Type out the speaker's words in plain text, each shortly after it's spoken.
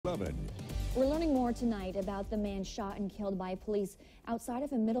7. We're learning more tonight about the man shot and killed by police outside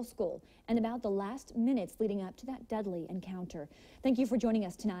of a middle school and about the last minutes leading up to that deadly encounter. Thank you for joining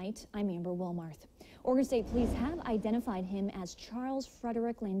us tonight. I'm Amber Wilmarth. Oregon State Police have identified him as Charles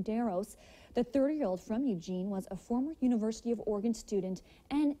Frederick Landeros. The 30-year-old from Eugene was a former University of Oregon student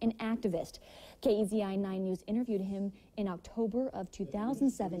and an activist. KEZI 9 News interviewed him in October of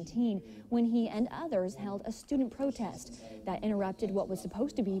 2017 when he and others held a student protest that interrupted what was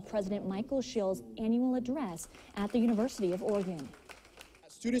supposed to be President Michael Schill's annual address at the University of Oregon.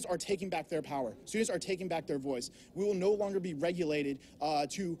 Students are taking back their power. Students are taking back their voice. We will no longer be regulated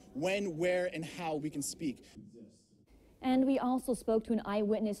to when, where, and how we can speak. And we also spoke to an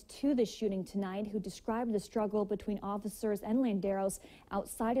eyewitness to the shooting tonight who described the struggle between officers and Landeros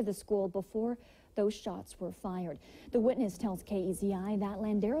outside of the school before those shots were fired. The witness tells KEZI that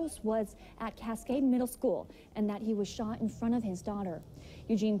Landeros was at Cascade Middle School and that he was shot in front of his daughter.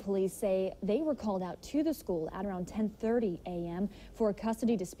 Eugene police say they were called out to the school at around 10:30 a.m. for a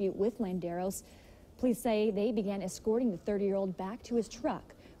custody dispute with Landeros. Police say they began escorting the 30-year-old back to his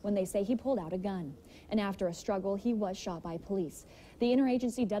truck when they say he pulled out a gun. And after a struggle, he was shot by police. The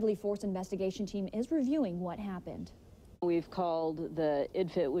interagency deadly force investigation team is reviewing what happened. We've called the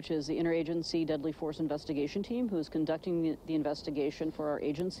IDFIT, which is the Interagency Deadly Force Investigation Team, who is conducting the investigation for our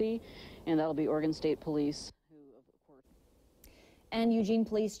agency, and that'll be Oregon State Police. And Eugene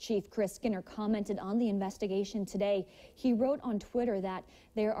Police Chief Chris Skinner commented on the investigation today. He wrote on Twitter that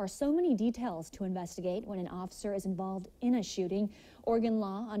there are so many details to investigate when an officer is involved in a shooting. Oregon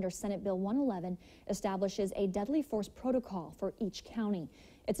law under Senate Bill 111 establishes a deadly force protocol for each county.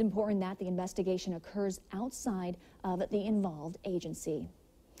 It's important that the investigation occurs outside of the involved agency.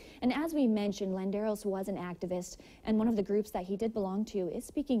 And as we mentioned, Landeros was an activist, and one of the groups that he did belong to is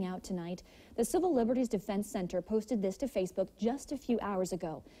speaking out tonight. The Civil Liberties Defense Center posted this to Facebook just a few hours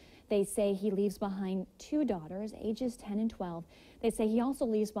ago. They say he leaves behind 2 daughters, ages 10 and 12. They say he also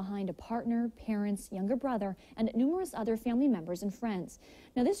leaves behind a partner, parents, younger brother, and numerous other family members and friends.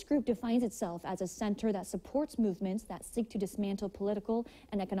 Now, this group defines itself as a center that supports movements that seek to dismantle political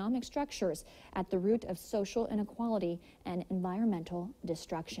and economic structures at the root of social inequality and environmental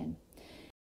destruction.